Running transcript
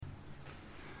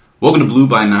Welcome to Blue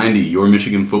by 90, your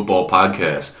Michigan football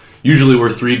podcast. Usually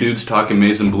we're three dudes talking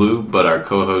Mason Blue, but our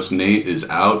co-host Nate is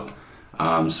out.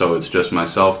 So it's just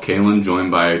myself, Kalen,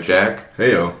 joined by Jack.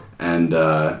 Heyo.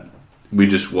 And we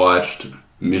just watched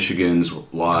Michigan's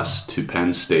loss to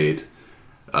Penn State,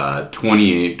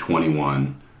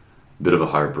 28-21. Bit of a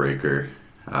heartbreaker.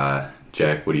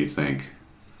 Jack, what do you think?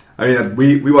 I mean,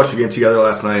 we watched the game together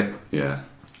last night. Yeah.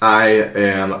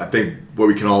 I think what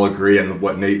we can all agree, and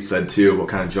what Nate said too, we'll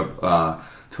kind of jump to a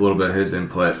little bit of his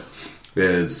input,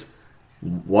 is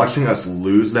watching us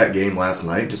lose that game last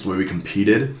night, just the way we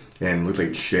competed, and looked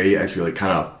like Shea actually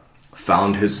kind of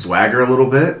found his swagger a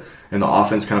little bit, and the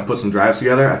offense kind of put some drives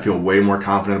together. I feel way more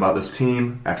confident about this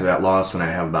team after that loss than I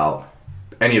have about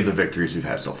any of the victories we've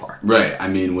had so far. Right. I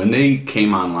mean, when they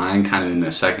came online kind of in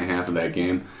the second half of that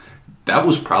game, that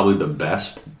was probably the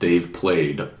best they've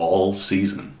played all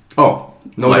season. Oh,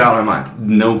 no doubt in my mind.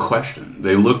 No question.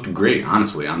 They looked great,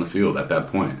 honestly, on the field at that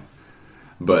point.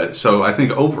 But, so I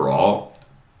think overall,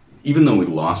 even though we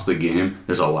lost the game,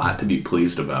 there's a lot to be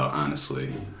pleased about,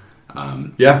 honestly.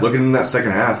 Yeah, looking in that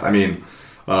second half, I mean,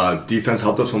 defense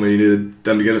helped us when we needed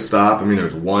them to get a stop. I mean, there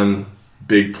was one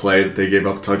big play that they gave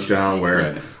up a touchdown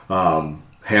where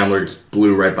Hamler just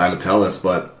blew right by Metellus,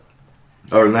 but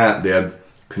other than that, they had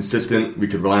we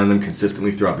could rely on them consistently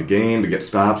throughout the game to get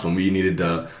stops when we needed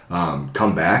to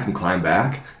come back and climb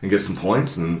back and get some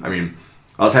points. And I mean,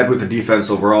 I was happy with the defense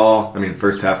overall. I mean,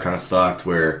 first half kind of sucked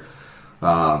where,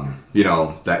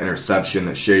 that interception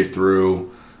that Shea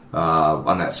threw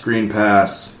on that screen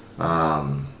pass.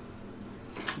 I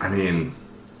mean,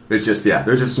 it's just,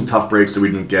 there's just some tough breaks that we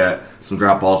didn't get, some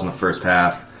drop balls in the first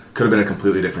half. Could have been a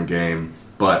completely different game.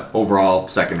 But overall,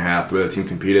 second half, the way the team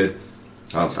competed,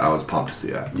 I was pumped to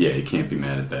see that. Yeah, you can't be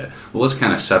mad at that. Well, let's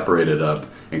kind of separate it up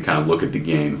and kind of look at the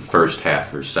game first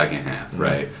half versus second half,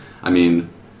 right? I mean,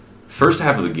 first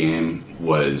half of the game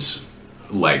was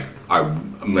like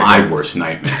my worst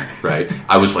nightmare, right?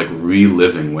 I was like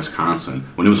reliving Wisconsin.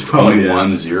 When it was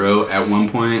 21-0 at one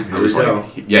point, I was like,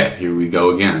 here we go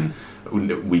again.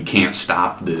 We can't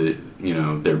stop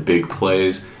their big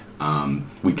plays.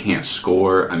 We can't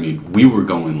score. I mean, we were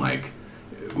going like...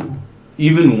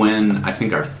 Even when, I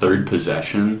think our third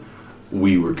possession,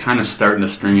 we were kind of starting to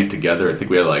string it together. I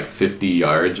think we had like 50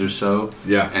 yards or so.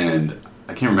 Yeah. And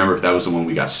I can't remember if that was the one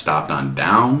we got stopped on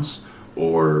downs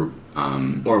or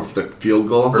if the field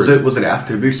goal. Was it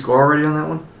after we score already on that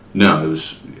one? No, it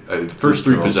was the first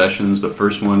three possessions. The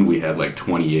first one we had like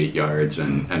 28 yards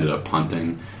and ended up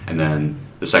punting. And then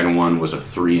the second one was a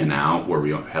 3-and-out where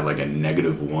we had like a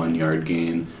 -1 yard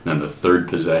gain. And then the third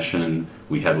possession,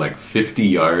 we had like 50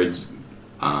 yards.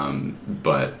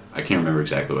 But I can't remember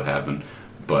exactly what happened.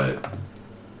 But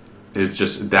it's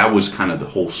just, that was kind of the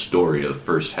whole story of the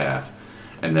first half.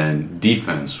 And then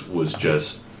defense was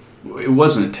just, it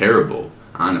wasn't terrible,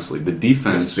 honestly. The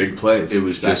defense... Just big plays. It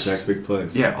was just... big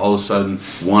plays. Yeah, all of a sudden,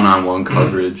 one-on-one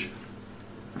coverage,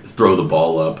 throw the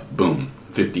ball up, boom,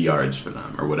 50 yards for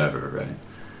them, or whatever, right?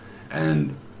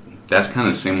 And that's kind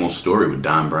of the same old story with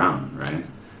Don Brown, right?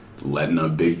 Letting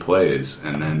up big plays,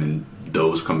 and then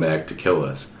those come back to kill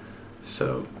us.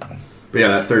 So, but yeah,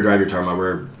 that third drive you're talking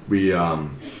about, we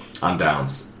on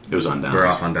downs. It was on downs. We're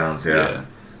off on downs. Yeah.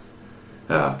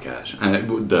 Oh gosh,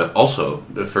 and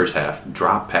the first half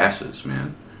drop passes,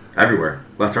 man. Everywhere,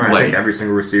 left and right. I think every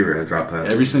single receiver had a drop pass.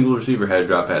 Every single receiver had a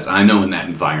drop pass. I know in that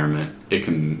environment, it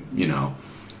can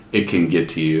get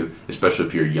to you, especially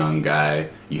if you're a young guy.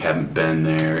 You haven't been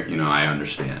there. I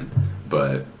understand,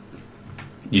 but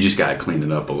you just got to clean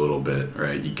it up a little bit,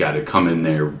 right? You got to come in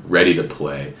there ready to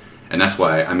play. And that's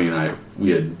why, I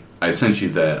had sent you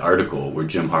that article where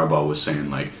Jim Harbaugh was saying,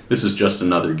 like, this is just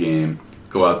another game.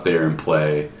 Go out there and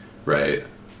play, right?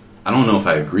 I don't know if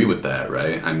I agree with that,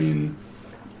 right? I mean,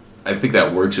 I think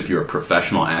that works if you're a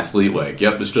professional athlete. Like,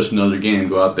 yep, it's just another game.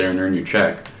 Go out there and earn your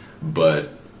check.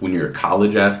 But when you're a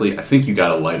college athlete, I think you got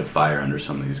to light a fire under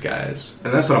some of these guys.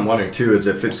 And that's what I'm wondering, too, is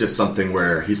if it's just something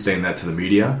where he's saying that to the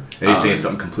media, and he's saying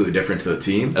something completely different to the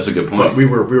team. That's a good point. But we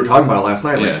were talking about it last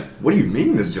night, like, what do you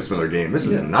mean this is just another game? This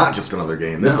is not just another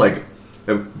game. This,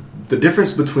 the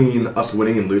difference between us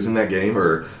winning and losing that game,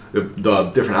 or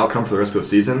the different outcome for the rest of the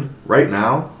season, right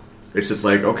now, it's just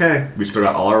like, okay, we stood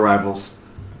out all our rivals.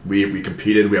 We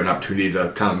competed. We have an opportunity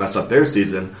to kind of mess up their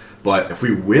season. But if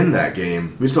we win that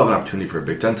game, we still have an opportunity for a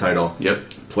Big Ten title,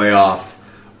 playoff,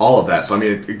 all of that. So, I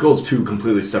mean, it goes two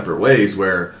completely separate ways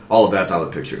where all of that's out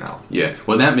of the picture now. Yeah.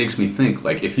 Well, that makes me think,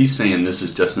 like, if he's saying this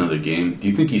is just another game, do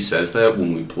you think he says that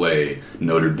when we play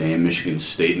Notre Dame, Michigan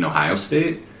State, and Ohio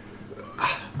State?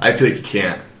 I feel like he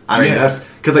can't. I mean, that's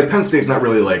because, like, Penn State's not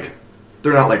really, like,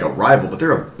 they're not like a rival, but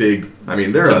they're a big. I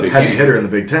mean, they're a heavy hitter in the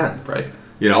Big Ten. Right.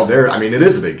 You know, it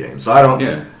is a big game. So I don't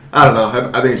know.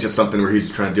 I think it's just something where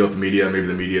he's trying to deal with the media, and maybe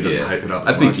the media doesn't hype it up.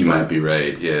 I think you might be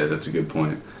right. Yeah, that's a good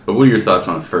point. But what are your thoughts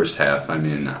on the first half? I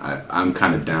mean, I'm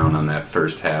kind of down on that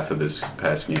first half of this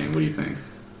past game. What do you think?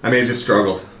 I mean, it just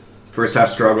struggled. First half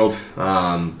struggled.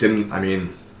 The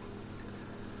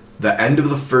end of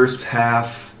the first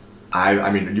half,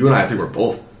 I mean, you and I think we're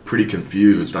both pretty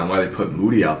confused on why they put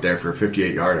Moody out there for a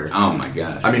 58-yarder. Oh, my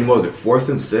gosh. I mean, what was it, 4th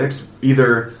and 6?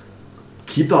 Either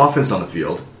keep the offense on the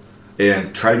field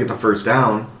and try to get the first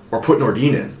down, or put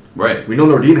Nordin in. Right. We know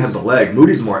Nordin has the leg.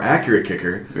 Moody's a more accurate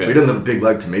kicker, but he doesn't have a big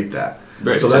leg to make that.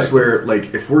 Right, so that's where,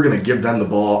 like, if we're going to give them the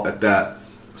ball at that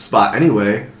spot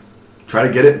anyway, try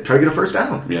to get a first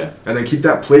down. Yeah. And then keep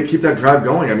that drive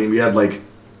going. I mean, we had, like,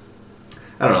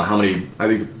 I don't know how many. I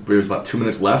think there was about 2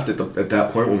 minutes left at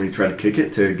that point when we tried to kick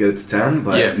it to get it to 10.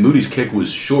 But yeah, Moody's kick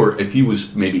was short. If he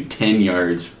was maybe 10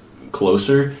 yards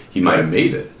closer, he might have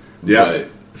made it. Yeah,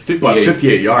 but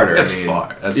 58-yarder. That's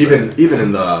far. That's even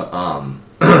in the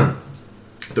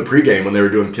the pregame when they were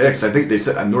doing kicks, I think they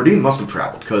said Nordin must have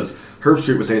traveled because Herb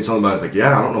Street was saying something about it. Like,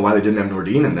 yeah, I don't know why they didn't have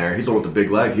Nordin in there. He's the one with the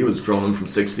big leg. He was throwing him from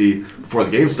 60 before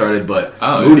the game started, but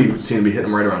Moody seemed to be hitting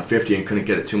him right around 50 and couldn't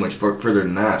get it too much further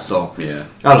than that. So, yeah.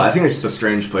 I don't know. I think it's just a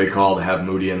strange play call to have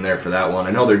Moody in there for that one.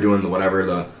 I know they're doing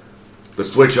the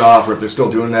switch off, or if they're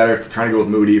still doing that, or if they're trying to go with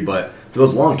Moody, but for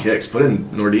those long kicks, put in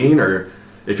Nordin, or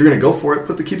if you're going to go for it,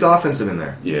 keep the offensive in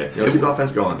there. Yeah. Keep the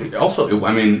offense going. Also,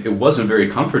 it wasn't very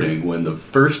comforting when the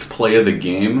first play of the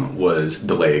game was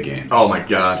delay a game. Oh, my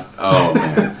God. Oh,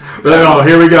 man.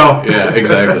 Here we go. Yeah,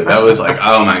 exactly. That was like,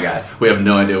 oh, my God. We have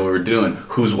no idea what we're doing.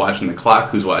 Who's watching the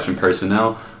clock? Who's watching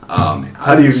personnel?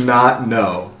 How do you not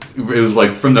know? It was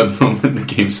like from the moment the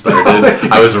game started,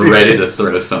 I was ready to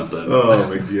throw something. Oh,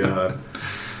 my God.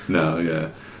 No, yeah.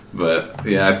 But,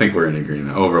 yeah, I think we're in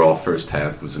agreement. Overall, first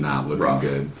half was not looking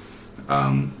good.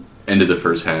 Ended the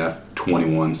first half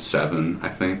 21-7, I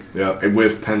think. Yeah,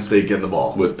 with Penn State getting the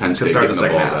ball. With Penn State getting the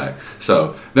ball back.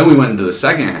 So, then we went into the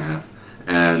second half,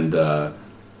 and,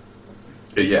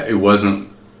 it wasn't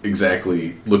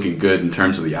exactly looking good in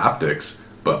terms of the optics.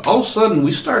 But all of a sudden,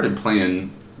 we started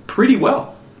playing pretty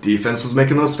well. Defense was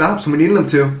making those stops when we needed them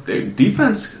to. Their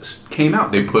defense came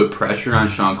out. They put pressure on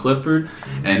Sean Clifford,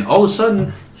 and all of a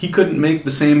sudden, he couldn't make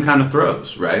the same kind of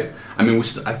throws, right? I mean,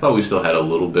 I thought we still had a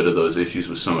little bit of those issues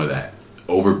with some of that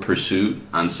over pursuit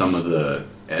on some of the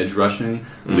edge rushing,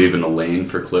 leaving a lane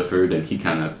for Clifford, and he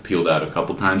kind of peeled out a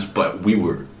couple times. But we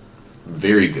were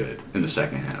very good in the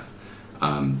second half.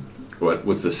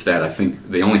 What's the stat? I think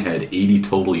they only had 80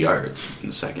 total yards in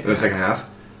the second half. In the second half?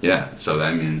 Yeah, so,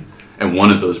 I mean, and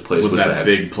one of those plays was that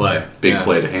big play. Big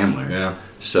play to Hamler. Yeah.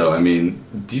 So, I mean,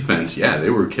 defense, they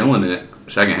were killing it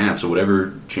second half. So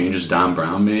whatever changes Don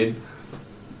Brown made.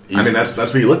 I mean, that's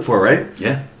what you look for, right?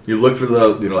 Yeah. You look for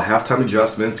the halftime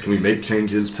adjustments. Can we make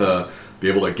changes to be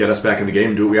able to get us back in the game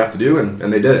and do what we have to do? And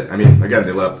they did it. I mean, again,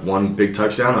 they let up one big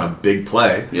touchdown on a big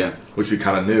play. Yeah. Which we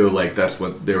kind of knew, like, that's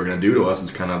what they were going to do to us,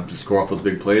 is kind of just score off those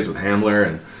big plays with Hamler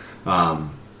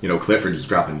and, Clifford just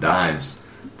dropping dimes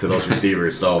to those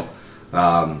receivers. So,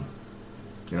 live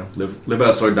by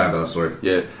the sword, die by the sword.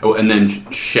 Yeah. Oh, and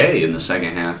then Shea in the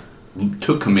second half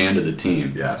took command of the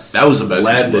team. Yes. That was the best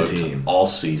Led he's the team all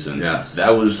season. Yes.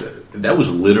 That was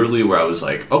literally where I was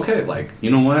like, okay, like, you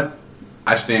know what?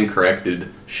 I stand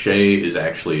corrected. Shea is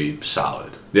actually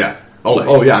solid. Yeah.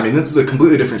 Oh, yeah. I mean, this is a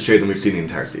completely different Shea than we've seen the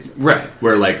entire season. Right.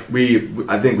 Where, like,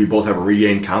 I think we both have a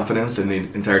regained confidence in the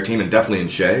entire team, and definitely in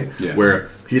Shea, where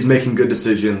he's making good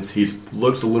decisions. He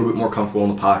looks a little bit more comfortable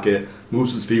in the pocket,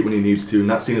 moves his feet when he needs to,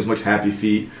 not seeing as much happy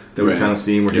feet that we've kind of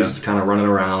seen where he's just kind of running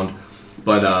around,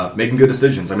 but making good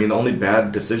decisions. I mean, the only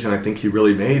bad decision I think he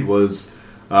really made was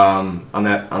on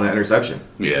that interception.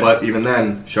 Yeah. But even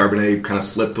then, Charbonnet kind of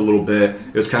slipped a little bit.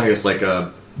 It was kind of just like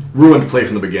a ruined play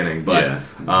from the beginning, but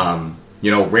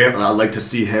I'd like to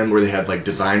see him where they had like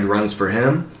designed runs for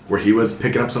him, where he was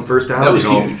picking up some first downs. That was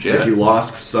huge. Yeah. If you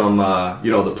lost some,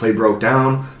 the play broke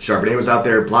down. Charbonnet was out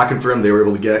there blocking for him. They were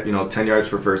able to get 10 yards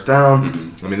for first down.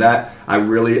 Mm-hmm. I mean,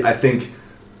 I think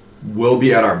we'll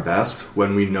be at our best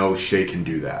when we know Shea can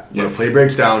do that. When a play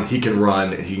breaks down, he can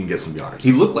run and he can get some yards.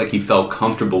 He looked like he felt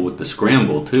comfortable with the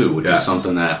scramble too, which is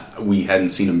something that we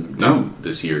hadn't seen him do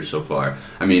this year so far.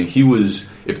 I mean,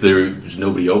 if there was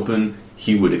nobody open,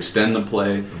 he would extend the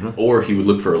play, or he would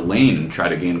look for a lane and try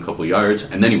to gain a couple yards,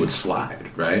 and then he would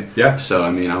slide, right? Yeah. So, I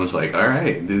mean, I was like, all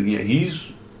right,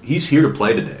 he's here to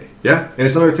play today. Yeah, and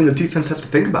it's another thing the defense has to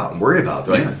think about and worry about.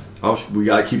 Like, we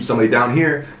got to keep somebody down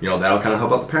here. That'll kind of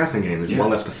help out the passing game. There's one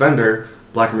less defender.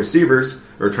 blocking receivers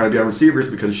or trying to be on receivers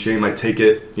because Shea might take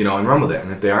it, and run with it.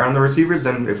 And if they are on the receivers,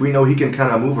 then if we know he can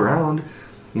kind of move around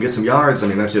and get some yards, I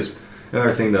mean, that's just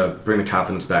another thing to bring the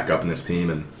confidence back up in this team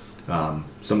and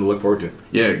something to look forward to.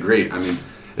 Yeah, great. I mean,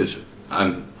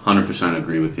 I 100%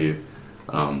 agree with you.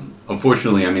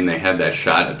 Unfortunately, I mean, they had that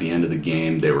shot at the end of the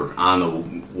game. They were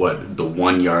on the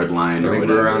 1 yard line or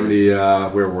whatever. I think we were on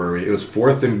the where were we? It was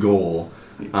 4th and goal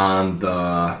on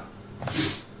the.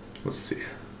 Let's see.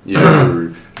 Yeah, we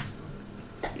were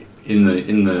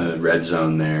in the red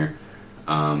zone there.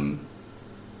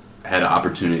 Had an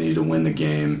opportunity to win the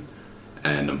game,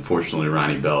 and unfortunately,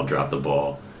 Ronnie Bell dropped the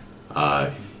ball.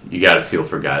 You got to feel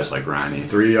for guys like Ronnie.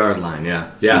 3 yard line,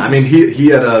 yeah. I mean, he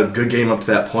had a good game up to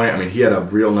that point. I mean, he had a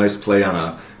real nice play on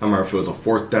I don't remember if it was a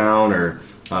 4th down or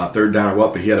 3rd down or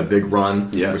what, but he had a big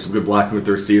run with some good blocking with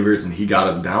the receivers, and he got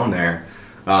us down there.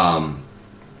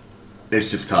 It's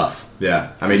just tough.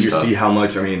 Yeah, I mean, you see how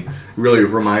much. I mean, it really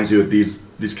reminds you of these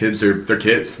kids. They're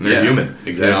kids. And they're human.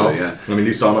 Exactly. Yeah. I mean,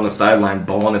 you saw him on the sideline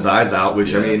bawling his eyes out.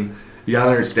 Which I mean, you gotta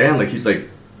understand. Like he's like,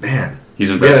 man, he's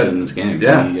invested in this game.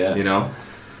 Yeah.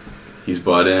 He's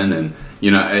bought in, and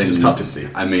it's just tough to see.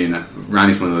 I mean,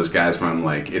 Ronnie's one of those guys where I'm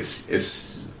like, it's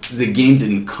the game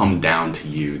didn't come down to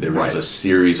you. There was a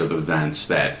series of events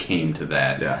that came to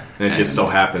that. Yeah, and it just so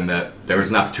happened that there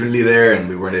was an opportunity there, and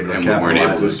we weren't able to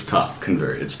capitalize. It was tough.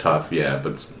 Convert. It's tough, yeah,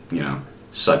 but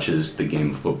such is the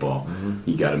game of football. Mm-hmm.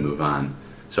 You got to move on.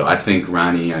 So I think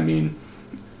Ronnie. I mean,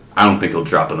 I don't think he'll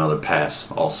drop another pass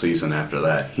all season after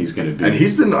that. He's going to be... And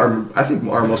he's been, our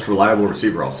most reliable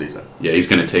receiver all season. Yeah, he's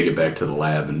going to take it back to the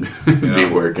lab and be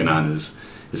working on his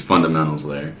fundamentals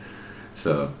there.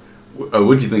 So,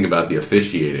 what did you think about the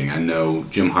officiating? I know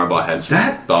Jim Harbaugh had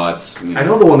some thoughts. I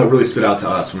know the one that really stood out to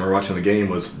us when we were watching the game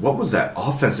was, what was that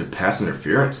offensive pass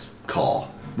interference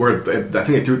call? Where I think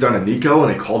they threw it down to Nico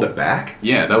and they called it back?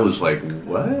 Yeah, that was like,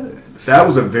 what? That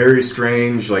was a very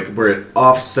strange, like, where it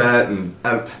offset and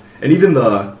even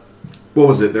what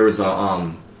was it? There was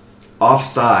a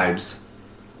offsides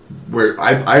where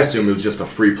I assume it was just a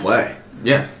free play.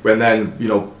 Yeah. And then,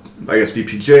 I guess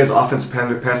VPJ's offensive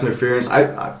pass interference.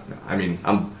 I mean,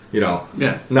 I'm, not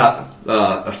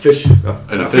an official,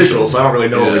 so I don't really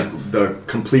know the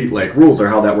complete rules or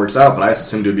how that works out. But I just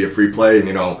assumed it would be a free play, and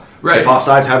if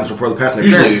offsides happens before the pass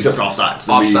interference, it's just offsides.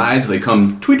 Offsides, they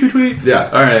come tweet.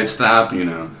 Yeah. All right, stop.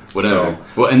 Whatever.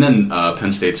 Well, and then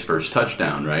Penn State's first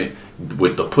touchdown, right,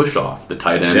 with the push off, the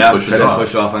tight end pushes off,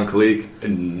 push off on Kalik,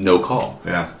 and no call.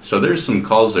 Yeah. So there's some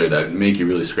calls there that make you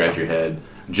really scratch your head.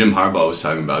 Jim Harbaugh was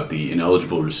talking about the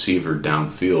ineligible receiver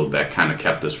downfield that kind of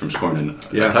kept us from scoring a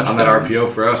touchdown. On that RPO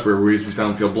for us where Ruiz was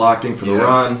downfield blocking for the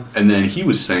run. And then he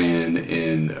was saying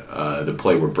in the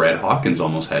play where Brad Hawkins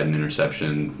almost had an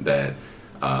interception that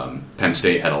Penn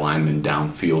State had a lineman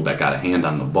downfield that got a hand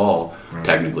on the ball. Right.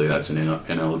 Technically, that's an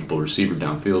ineligible receiver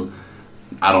downfield.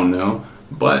 I don't know,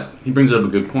 but he brings up a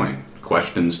good point.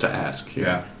 Questions to ask here.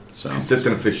 Yeah. So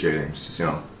consistent officiating,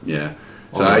 Yeah.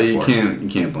 So you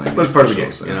can't blame. But it's part of the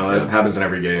game. It happens in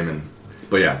every game.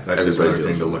 But that's just another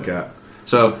thing to look at.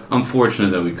 So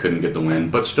unfortunate that we couldn't get the win,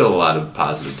 but still a lot of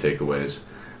positive takeaways.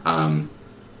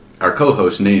 Our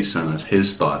co-host Nate sent us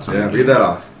his thoughts on the game. Read that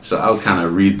off. So I'll kind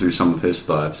of read through some of his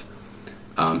thoughts.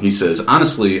 He says,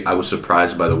 honestly, I was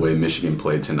surprised by the way Michigan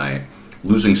played tonight.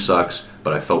 Losing sucks,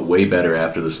 but I felt way better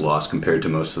after this loss compared to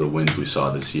most of the wins we saw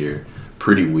this year.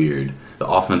 Pretty weird. The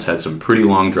offense had some pretty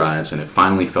long drives, and it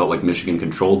finally felt like Michigan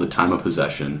controlled the time of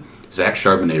possession. Zach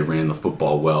Charbonnet ran the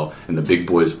football well, and the big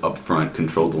boys up front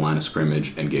controlled the line of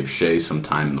scrimmage and gave Shea some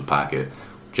time in the pocket.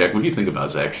 Jack, what do you think about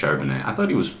Zach Charbonnet? I thought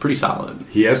he was pretty solid.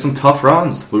 He had some tough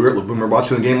runs. When we were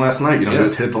watching the game last night, he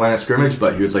was hit at the line of scrimmage,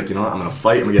 but he was like, I'm going to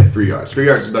fight. I'm going to get 3 yards. 3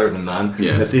 yards is better than none.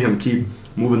 Yeah. And to see him keep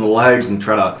moving the legs and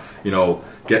try to,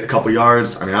 get a couple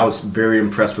yards. I mean, I was very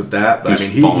impressed with that. But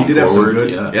he did have some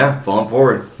good, falling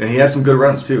forward, and he had some good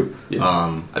runs too.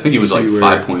 Yeah. I think he was like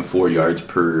 5.4 yards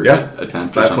per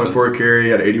attempt. 5.4 carry,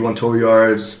 had 81 total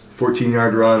yards,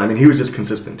 14-yard run. I mean, he was just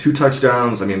consistent. 2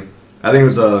 touchdowns. I mean, I think it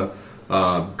was a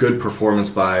good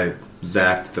performance by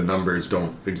Zach that the numbers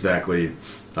don't exactly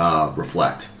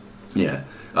reflect. Yeah.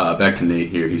 Back to Nate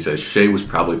here. He says Shea was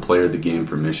probably player of the game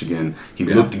for Michigan. He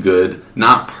looked good,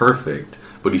 not perfect,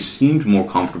 but he seemed more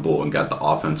comfortable and got the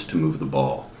offense to move the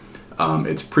ball.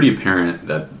 It's pretty apparent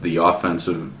that the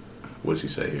offensive... What does he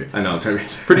say here? I know.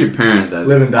 It's pretty apparent that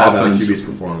live and die by QB's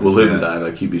performance. Will live and die by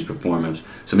QB's performance.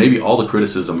 So maybe all the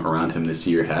criticism around him this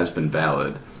year has been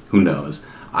valid. Who knows?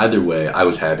 Either way, I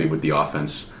was happy with the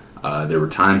offense. There were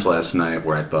times last night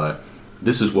where I thought,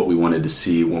 this is what we wanted to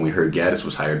see when we heard Gaddis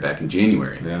was hired back in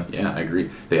January. Yeah, I agree.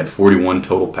 They had 41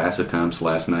 total pass attempts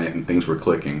last night, and things were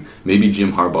clicking. Maybe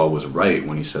Jim Harbaugh was right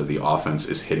when he said the offense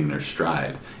is hitting their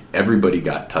stride. Everybody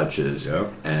got touches,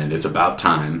 and it's about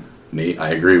time. Nate, I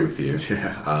agree with you.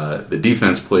 Yeah. The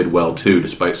defense played well, too,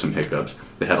 despite some hiccups.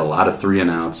 They had a lot of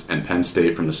 3-and-outs, and Penn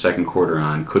State, from the second quarter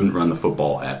on, couldn't run the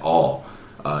football at all.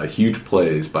 Huge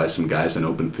plays by some guys in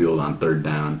open field on third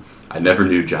down. I never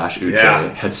knew Josh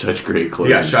Uche had such great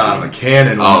closing. He got shot out of a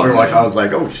cannon. I was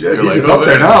like, oh, shit, You're he's like, up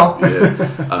there now.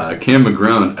 Cam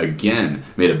McGrone, again,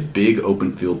 made a big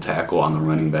open field tackle on the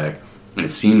running back, and it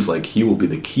seems like he will be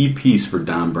the key piece for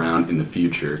Don Brown in the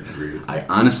future. Agreed. I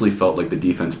honestly felt like the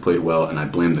defense played well, and I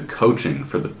blame the coaching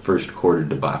for the first quarter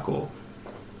debacle.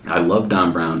 I love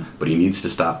Don Brown, but he needs to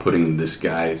stop putting this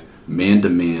guy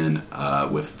man-to-man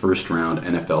with first-round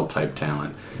NFL-type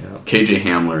talent. Yep. KJ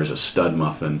Hamler is a stud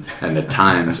muffin, and the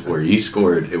times where he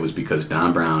scored, it was because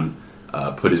Don Brown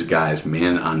put his guys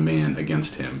man-on-man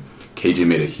against him. KJ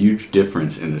made a huge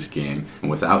difference in this game,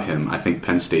 and without him, I think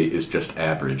Penn State is just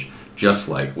average, just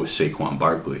like with Saquon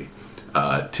Barkley.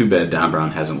 Too bad Don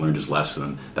Brown hasn't learned his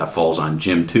lesson. That falls on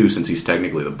Jim, too, since he's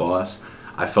technically the boss.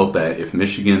 I felt that if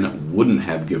Michigan wouldn't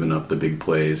have given up the big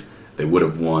plays, they would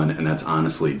have won, and that's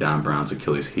honestly Don Brown's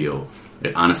Achilles heel.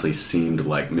 It honestly seemed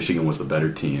like Michigan was the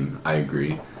better team. I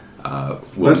agree.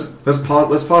 Let's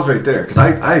pause right there, because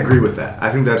I agree with that.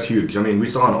 I think that's huge. I mean, we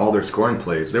saw in all their scoring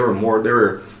plays, they were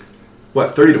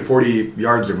 30 to 40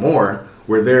 yards or more,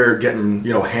 where they're getting,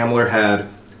 Hamler had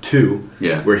 2,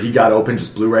 where he got open,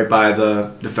 just blew right by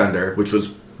the defender, which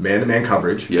was man-to-man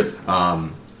coverage. Yep.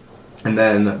 And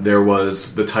then there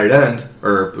was the tight end,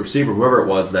 or receiver, whoever it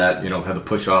was, that, had the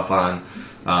push-off on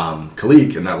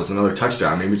Kalik, and that was another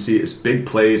touchdown. I mean, we see it's big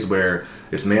plays where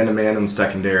it's man-to-man in the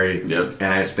secondary. Yep.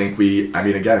 And I just think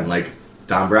again, like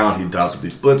Don Brown, he does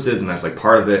these blitzes, and that's like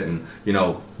part of it, and,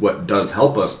 what does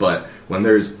help us. But when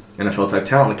there's NFL-type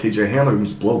talent like KJ Hamler who can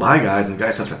just blow by guys, and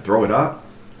guys have to throw it up,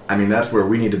 I mean, that's where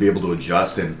we need to be able to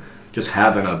adjust, and just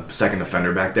having a second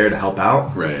defender back there to help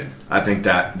out. Right. I think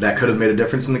that could have made a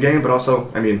difference in the game, but also,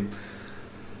 I mean,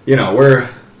 we're...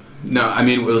 No, I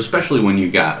mean, especially when you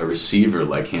got a receiver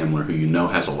like Hamler who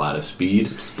has a lot of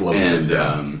speed. Explosive.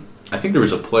 And I think there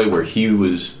was a play where he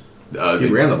was... he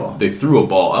ran the ball. They threw a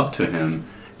ball up to him,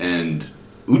 and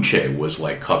Uche was,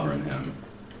 covering him.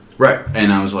 Right.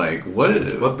 And I was like, what?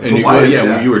 And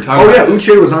you were talking about...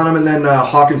 Uche was on him, and then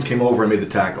Hawkins came over and made the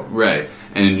tackle. Right.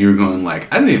 And you were going I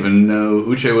didn't even know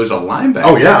Uche was a linebacker.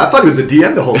 Oh, yeah. I thought he was a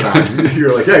DN the whole time. You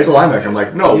were like, yeah, he's a linebacker. I'm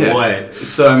like, no way.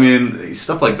 So, I mean,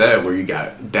 stuff like that where you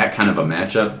got that kind of a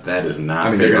matchup, that is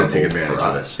not favorable take advantage for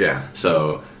us. Yeah.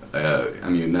 So,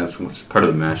 that's part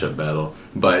of the matchup battle.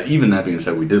 But even that being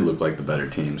said, we did look like the better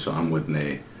team, so I'm with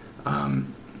Nate.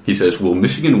 He says, will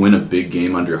Michigan win a big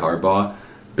game under Harbaugh?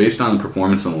 Based on the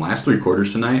performance in the last 3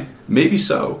 quarters tonight, maybe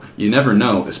so. You never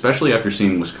know, especially after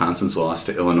seeing Wisconsin's loss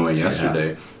to Illinois yesterday.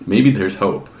 Yeah. Maybe there's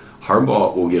hope.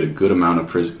 Harbaugh will get a good amount of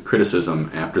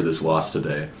criticism after this loss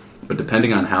today, but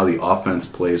depending on how the offense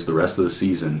plays the rest of the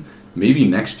season, maybe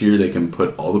next year they can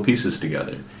put all the pieces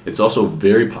together. It's also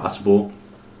very possible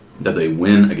that they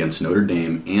win against Notre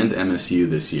Dame and MSU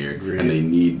this year, and they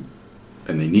need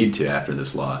to after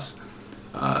this loss.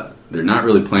 They're not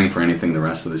really playing for anything the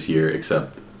rest of this year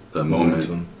except the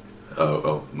momentum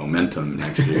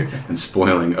next year and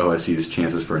spoiling OSU's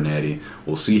chances for a natty.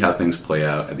 We'll see how things play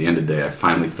out. At the end of the day, I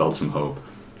finally felt some hope.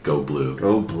 Go Blue.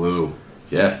 Go Blue.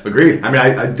 Yeah. Agreed. I mean,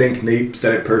 I think Nate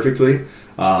said it perfectly.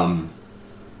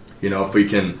 If we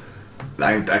can...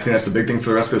 I think that's the big thing for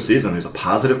the rest of the season. There's a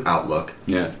positive outlook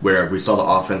where we saw the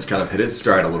offense kind of hit its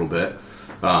stride a little bit.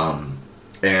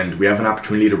 And we have an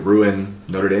opportunity to ruin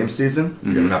Notre Dame's season. Mm-hmm.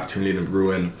 We have an opportunity to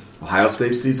ruin Ohio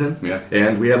State's season. Yeah.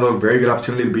 And we have a very good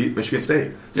opportunity to beat Michigan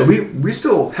State. So we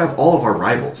still have all of our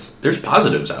rivals. There's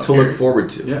positives out to look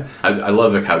forward to. Yeah. I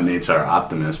love how Nate's our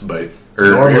optimist, but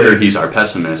earlier he's our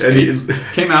pessimist. And he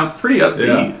came out pretty upbeat.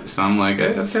 Yeah. So I'm like,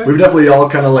 hey, okay. We've definitely all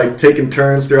kind of taken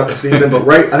turns throughout the season, but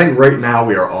I think right now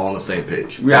we are all on the same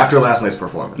page. Yeah. After last night's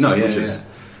performance. No,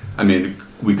 I mean,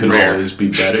 we could always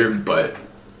be better, but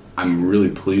I'm really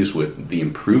pleased with the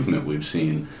improvement we've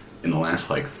seen in the last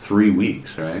 3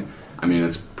 weeks, right? I mean,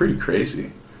 it's pretty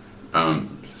crazy.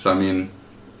 So, I mean,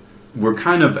 we're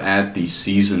kind of at the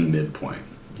season midpoint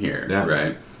here,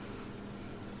 right?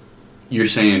 You're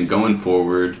saying going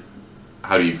forward,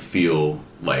 how do you feel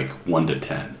 1 to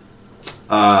 10?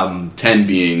 10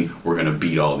 being we're going to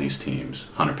beat all these teams,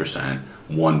 100%.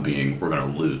 1 being we're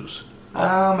going to lose.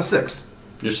 I'm a 6.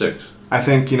 You're 6. I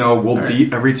think, we'll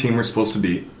beat every team we're supposed to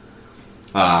beat.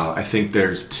 I think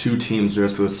there's two teams the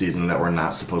rest of the season that we're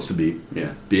not supposed to beat,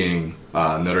 being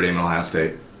Notre Dame and Ohio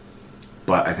State.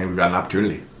 But I think we've got an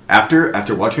opportunity.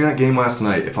 After watching that game last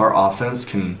night, if our offense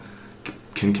can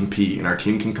compete and our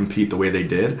team can compete the way they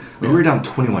did, we were down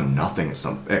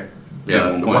 21-0 at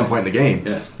one point in the game,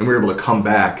 and we were able to come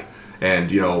back, and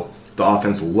the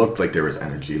offense looked like there was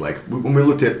energy. Like when we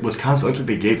looked at Wisconsin, it looked like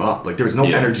they gave up. Like there was no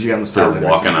energy on the side. They're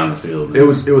walking on the field. It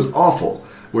was awful.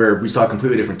 Where we saw a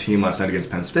completely different team last night against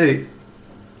Penn State,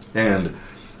 and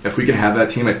if we can have that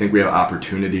team, I think we have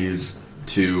opportunities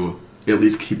to at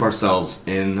least keep ourselves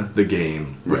in the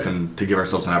game and to give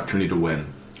ourselves an opportunity to win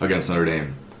against Notre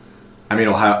Dame. I mean,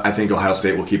 I think Ohio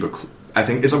State will keep I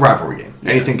think it's a rivalry game.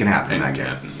 Anything can happen in that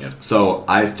game. So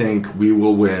I think we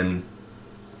will win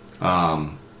 4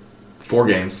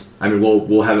 games. I mean,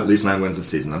 we'll have at least 9 wins this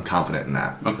season. I'm confident in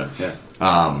that. Okay. Yeah.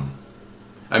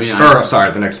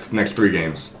 The next 3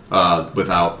 games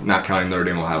without not counting Notre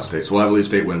Dame and Ohio State. So we'll have at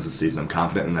least 8 wins this season. I'm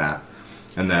confident in that.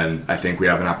 And then I think we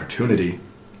have an opportunity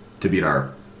to beat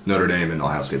our Notre Dame and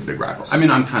Ohio State, the big rivals. I mean,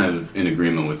 I'm kind of in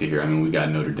agreement with you here. I mean, we got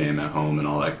Notre Dame at home and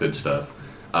all that good stuff.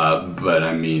 But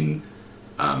I mean,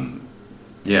 I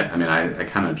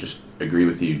kind of just agree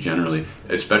with you generally,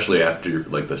 especially after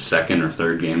like the second or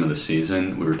third game of the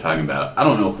season. We were talking about, I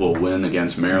don't know if we'll win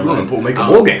against Maryland. I don't know if we'll make a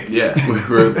bowl game. Yeah,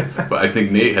 but I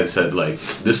think Nate had said like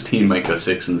this team might go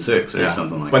 6-6 or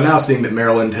something like that. But now seeing that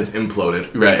Maryland has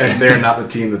imploded, right, and they're not the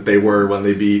team that they were when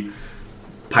they beat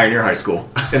Pioneer High School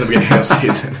in the beginning of the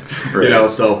season. Right.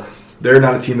 So they're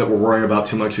not a team that we're worrying about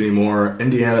too much anymore.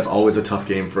 Indiana's always a tough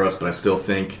game for us, but I still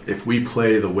think if we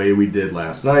play the way we did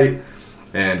last night,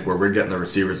 and where we're getting the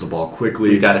receivers the ball quickly,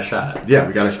 we got a shot. Yeah,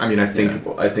 we got a. I mean, I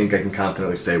think I can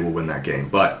confidently say we'll win that game.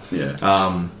 But we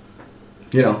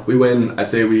win. I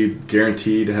say we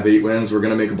guaranteed to have 8 wins. We're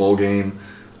going to make a bowl game.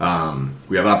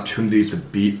 We have opportunities to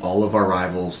beat all of our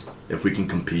rivals if we can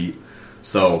compete.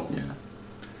 So,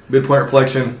 midpoint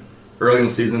reflection, early in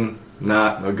the season,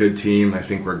 not a good team. I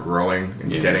think we're growing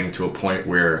and getting to a point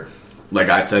where, like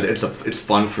I said, it's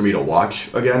fun for me to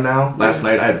watch again now. Last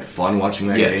night I had fun watching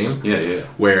that game. Yeah.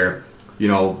 Where,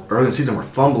 early in the season we're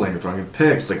fumbling, we're throwing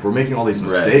picks, like we're making all these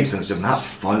mistakes and it's just not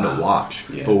fun to watch.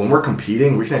 Yeah. But when we're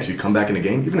competing, we can actually come back in a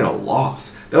game, even in a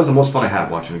loss. That was the most fun I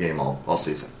had watching the game all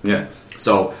season. Yeah.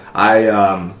 So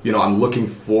I'm looking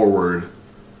forward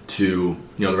to,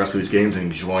 the rest of these games and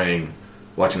enjoying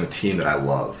watching the team that I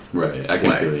love. Right. I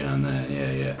can feel you on that.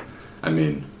 Yeah. I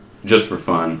mean, just for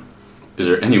fun, is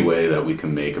there any way that we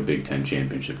can make a Big Ten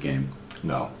championship game?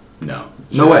 No. No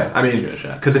way. I mean,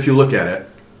 because if you look at it,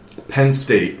 Penn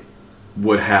State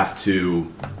would have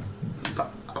to...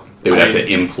 They would have to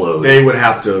implode. They would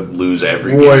have to lose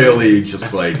every royally just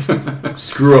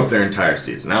screw up their entire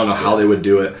season. I don't know how they would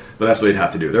do it, but that's what they'd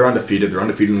have to do. They're undefeated. They're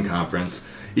undefeated in the conference.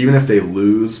 Even if they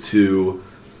lose to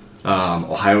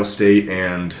Ohio State,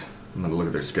 and I'm going to look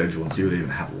at their schedule and see who they even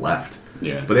have left.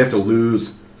 Yeah. But they have to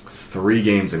lose 3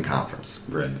 games in conference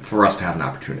for us to have an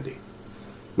opportunity,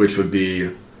 which would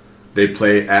be they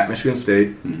play at Michigan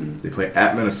State, they play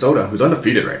at Minnesota, who's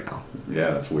undefeated right now.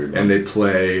 Yeah, that's weird. And they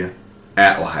play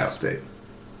at Ohio State.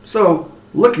 So,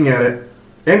 looking at it,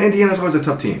 and Indiana's always a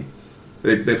tough team.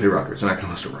 They play Rutgers. They're not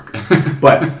going to lose to Rutgers.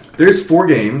 But there's 4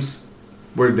 games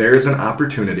where there's an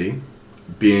opportunity,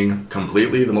 being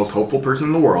completely the most hopeful person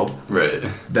in the world,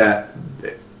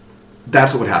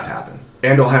 that's what would have to happen.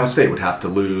 And Ohio State would have to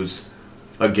lose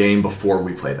a game before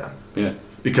we play them. Yeah.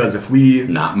 Because it's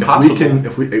not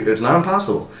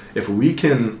impossible. If we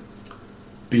can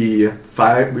be 2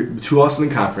 losses in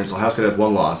the conference, Ohio State has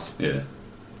 1 loss. Yeah.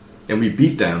 And we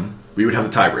beat them, we would have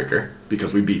the tiebreaker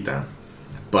because we beat them.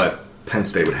 But Penn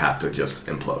State would have to just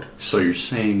implode. So you're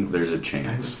saying there's a chance?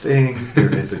 I'm saying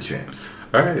there is a chance.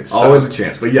 All right. So always a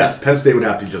chance. But yes, Penn State would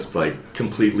have to just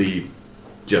completely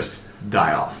just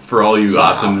die off. For all you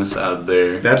optimists out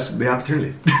there, that's the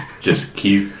opportunity. Just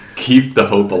keep the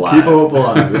hope alive. Keep hope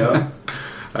alive, yeah.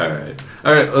 All right.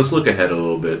 Let's look ahead a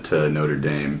little bit to Notre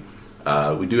Dame.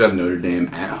 We do have Notre Dame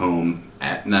at home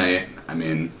at night. I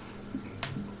mean,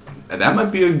 that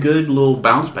might be a good little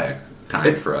bounce back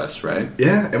time for us, right?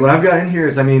 Yeah, and what I've got in here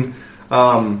is, the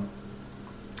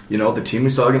team we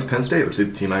saw against Penn State was the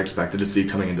team I expected to see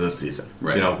coming into this season.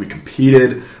 Right. We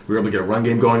competed. We were able to get a run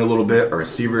game going a little bit. Our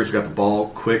receivers got the ball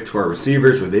quick to our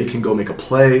receivers where they can go make a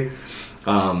play.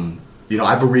 I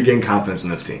have a regained confidence in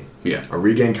this team. Yeah. A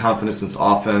regained confidence in this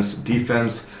offense,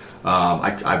 defense.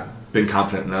 I've been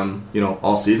confident in them,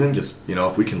 all season. Just,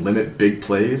 if we can limit big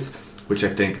plays, which I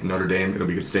think Notre Dame, it'll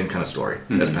be the same kind of story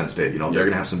as Penn State. They're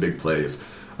going to have some big plays.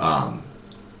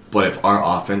 But if our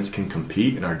offense can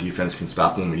compete and our defense can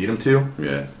stop when we need them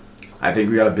to, I think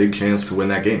we got a big chance to win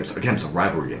that game. It's a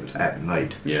rivalry game. It's at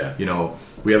night. Yeah.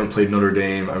 We haven't played Notre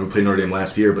Dame. We played Notre Dame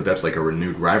last year, but that's like a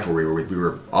renewed rivalry where we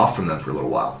were off from them for a little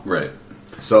while. Right.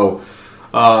 So,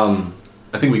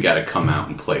 I think we got to come out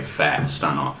and play fast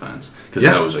on offense because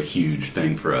that was a huge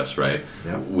thing for us, right?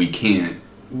 Yeah. We can't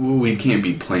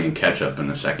be playing catch up in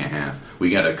the second half. We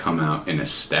got to come out and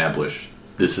establish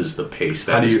this is the pace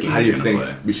that this game's going to play. How do you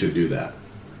think we should do that?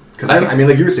 Because I mean,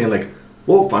 like you were saying, like,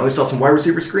 whoa, finally saw some wide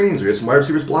receiver screens. We had some wide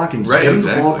receivers blocking. Just get them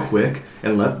the ball quick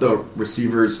and let the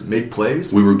receivers make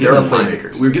plays. We were getting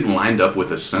playmakers. We were getting lined up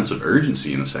with a sense of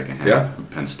urgency in the second half of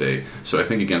Penn State. So I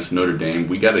think against Notre Dame,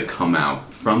 we got to come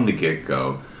out from the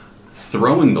get-go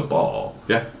throwing the ball.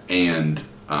 Yeah. And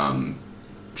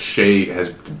Shea has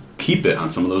to keep it on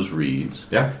some of those reads.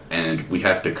 Yeah. And we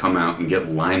have to come out and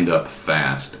get lined up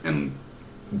fast and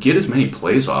get as many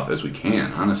plays off as we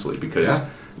can, honestly, because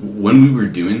when we were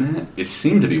doing that, it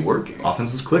seemed to be working.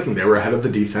 Offense was clicking. They were ahead of the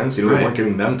defense. We weren't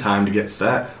giving them time to get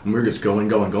set. And we were just going,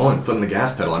 footing the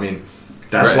gas pedal. I mean,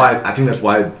 that's why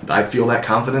I feel that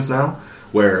confidence now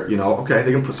where, okay,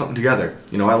 they can put something together.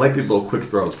 I like these little quick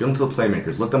throws. Get them to the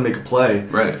playmakers. Let them make a play.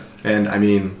 Right. And, I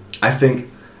mean, I think,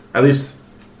 at least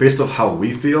based off how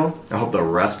we feel, I hope the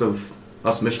rest of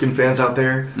us Michigan fans out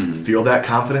there feel that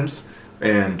confidence.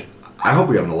 And I hope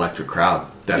we have an electric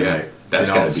crowd that night. That's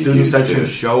got to be student huge, section too.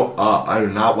 show up. I do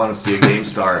not want to see a game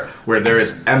start where there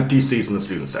is empty seats in the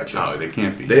student section. No, they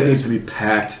can't be. It needs to be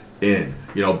packed in.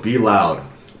 Be loud.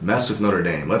 Mess with Notre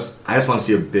Dame. I just want to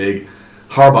see a big.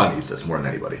 Harbaugh needs this more than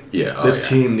anybody. Yeah. This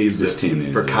team needs this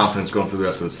for confidence going through the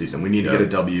rest of the season. We need to get a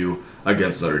W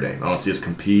against Notre Dame. I want to see us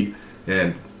compete,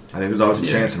 and I think there's always a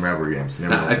chance in rivalry games.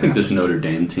 I think this Notre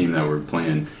Dame team that we're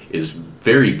playing is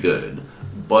very good.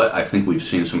 But I think we've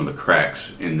seen some of the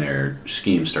cracks in their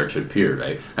scheme start to appear,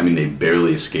 right? I mean, they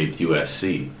barely escaped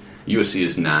USC. USC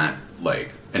is not,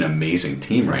 like, an amazing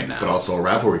team right now. But also a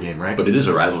rivalry game, right? But it is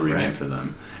a rivalry game for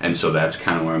them. And so that's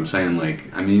kind of where I'm saying,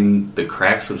 like, I mean, the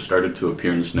cracks have started to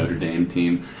appear in this Notre Dame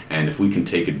team. And if we can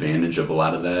take advantage of a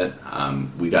lot of that,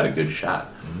 we got a good shot.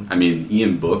 Mm-hmm. I mean,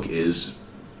 Ian Book is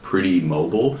pretty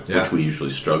mobile, which we usually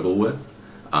struggle with.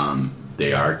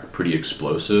 They are pretty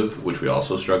explosive, which we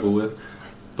also struggle with.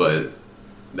 But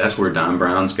that's where Don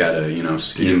Brown's got to,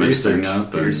 scheme his thing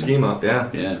up. Get your scheme up, yeah.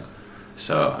 Yeah.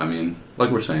 So, I mean,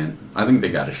 like we're saying, I think they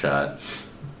got a shot.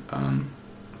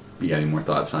 You got any more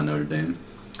thoughts on Notre Dame?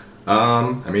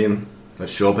 I mean,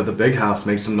 let's show up at the big house,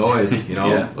 make some noise.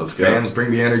 Let's go. Fans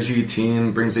bring the energy,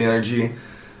 team brings the energy.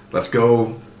 Let's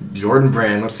go Jordan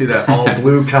brand. Let's see that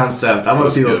all-blue concept. I want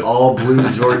to see those all-blue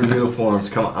Jordan uniforms.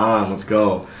 Come on, let's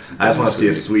go. I just want to see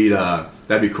a sweet,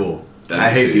 that'd be cool. I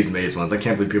hate these Maze ones. I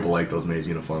can't believe people like those Maze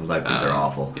uniforms. I think they're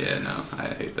awful. Yeah, no, I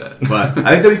hate that. But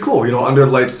I think that'd be cool. Under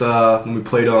the lights, when we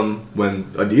played them, when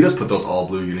Adidas put those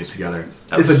all-blue unis together.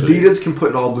 If Adidas can put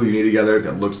an all-blue uni together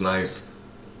that looks nice,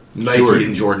 Nike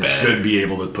and Jordan should be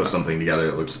able to put something together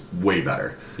that looks way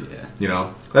better.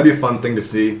 Yeah. That'd be a fun thing to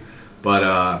see.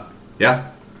 But,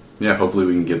 yeah. Yeah, hopefully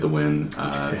we can get the win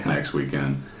next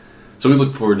weekend. So we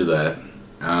look forward to that.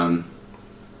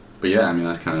 But yeah, I mean,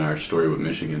 that's kind of our story with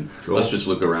Michigan. Cool. Let's just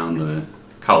look around the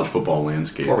college football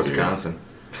landscape. Or Wisconsin.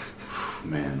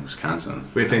 Man, Wisconsin.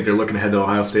 We think they're looking ahead to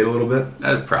Ohio State a little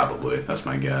bit? Probably. That's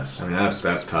my guess. I mean,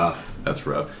 that's tough. That's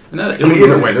rough. And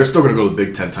either way, they're still going to go to the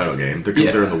Big Ten title game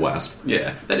because they're in the West.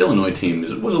 Yeah. That Illinois team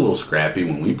was a little scrappy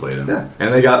when we played them. Yeah.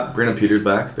 And they got Brandon Peters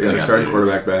back. They got a starting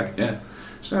quarterback back. Yeah.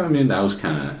 So, I mean, that was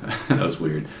that was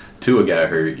weird. Tua got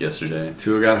hurt yesterday.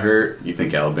 Tua got hurt. You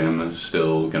think Alabama's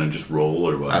still going to just roll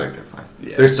or what? I think they're fine.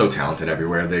 Yeah. They're so talented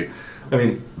everywhere.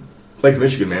 Like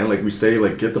Michigan, man, like we say,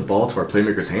 like get the ball to our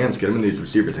playmakers' hands, get them in these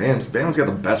receivers' hands. Bama's got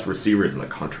the best receivers in the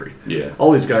country. Yeah.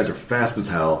 All these guys are fast as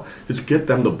hell. Just get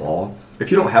them the ball.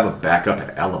 If you don't have a backup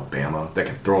at Alabama that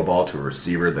can throw a ball to a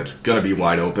receiver that's going to be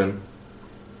wide open,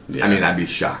 I mean, I'd be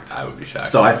shocked. I would be shocked.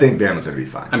 So I think Bama's going to be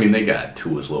fine. I mean, they got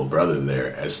Tua's little brother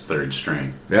there as third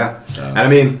string. Yeah. So. And I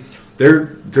mean, their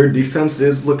defense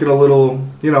is looking a little,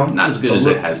 not as good as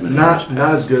it has been. Not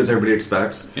as good as everybody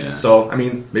expects. Yeah. So, I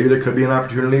mean, maybe there could be an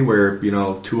opportunity where,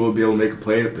 Tua will be able to make a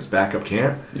play that this backup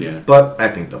can't. Yeah. But I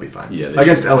think they'll be fine. Yeah.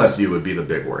 Against LSU would be the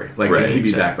big worry. Can he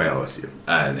be back by LSU?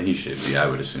 He should be, I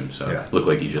would assume so. Yeah. Look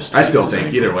like he just... I still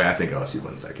think, either way, I think LSU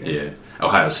wins that game. Yeah.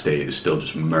 Ohio State is still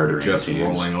just murdering just teams.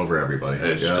 Rolling over everybody.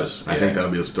 I think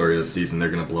that'll be the story of the season. They're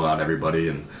going to blow out everybody,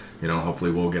 and, hopefully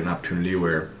we'll get an opportunity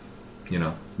where...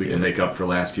 we can make up for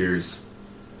last year's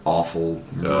awful,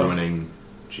 ruining.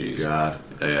 Jeez. God.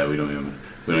 Yeah, we don't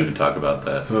even talk about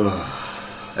that.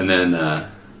 And then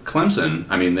Clemson,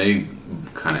 I mean, they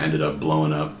kind of ended up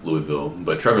blowing up Louisville,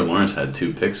 but Trevor Lawrence had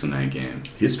 2 picks in that game.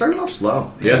 He started off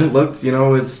slow. He hasn't looked,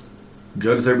 as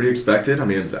good as everybody expected. I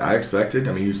mean, as I expected.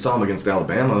 I mean, you saw them against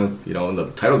Alabama, in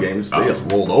the title games. They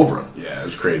just rolled over them. Yeah, it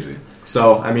was crazy.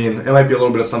 So, I mean, it might be a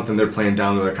little bit of something they're playing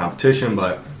down to their competition,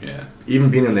 but even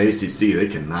being in the ACC, they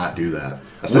cannot do that.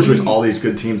 Especially with all these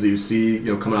good teams that you see,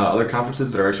 coming out of other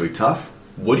conferences that are actually tough.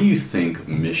 What do you think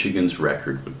Michigan's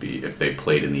record would be if they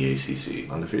played in the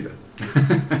ACC? Undefeated.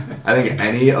 I think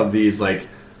any of these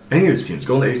teams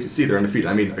go in the ACC, they're undefeated.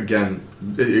 I mean, again,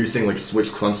 are you saying switch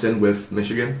Clemson with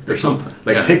Michigan or something?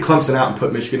 Take Clemson out and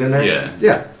put Michigan in there.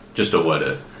 Yeah. Just a what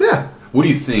if. Yeah. What do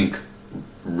you think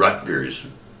Rutgers'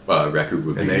 record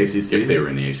would be in the ACC if they were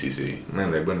in the ACC?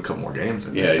 Man, they'd win a couple more games.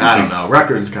 I don't know.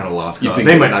 Rutgers kind of lost.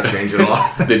 They might not change at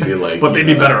all. They'd be but they'd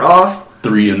be better off.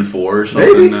 3-4 or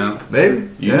something now. Maybe.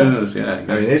 You knows, I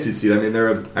mean, ACC.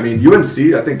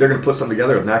 UNC. I think they're going to put something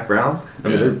together with Mac Brown. I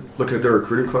mean, they're looking at their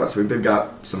recruiting class. I think they've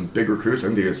got some big recruits. I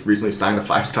think they just recently signed a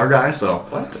 5-star guy. So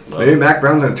maybe Mac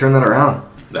Brown's going to turn that around.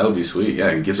 That would be sweet. Yeah,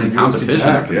 and get some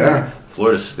competition.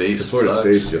 Florida State's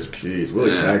just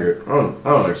Willie Taggart. I don't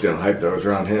understand the hype that was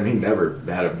around him. He never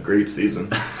had a great season.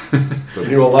 But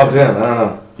people loved him. I don't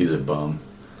know. He's a bum.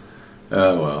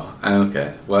 Oh well.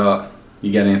 Okay. Well.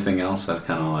 You got anything else? That's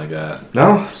kind of all I got.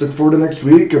 No, just look forward to next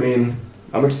week. I mean,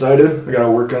 I'm excited. I got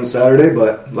to work on Saturday,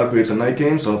 but luckily it's a night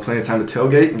game, so I'll have plenty of time to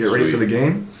tailgate and get ready for the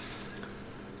game.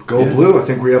 Go Blue. I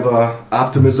think we have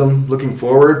optimism looking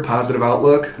forward, positive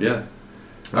outlook. Yeah.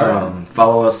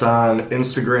 Follow us on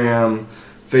Instagram,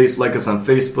 like us on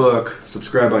Facebook,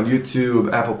 subscribe on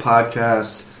YouTube, Apple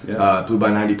Podcasts, Blue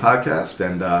by 90 Podcast,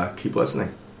 and keep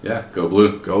listening. Yeah, go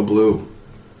Blue. Go Blue.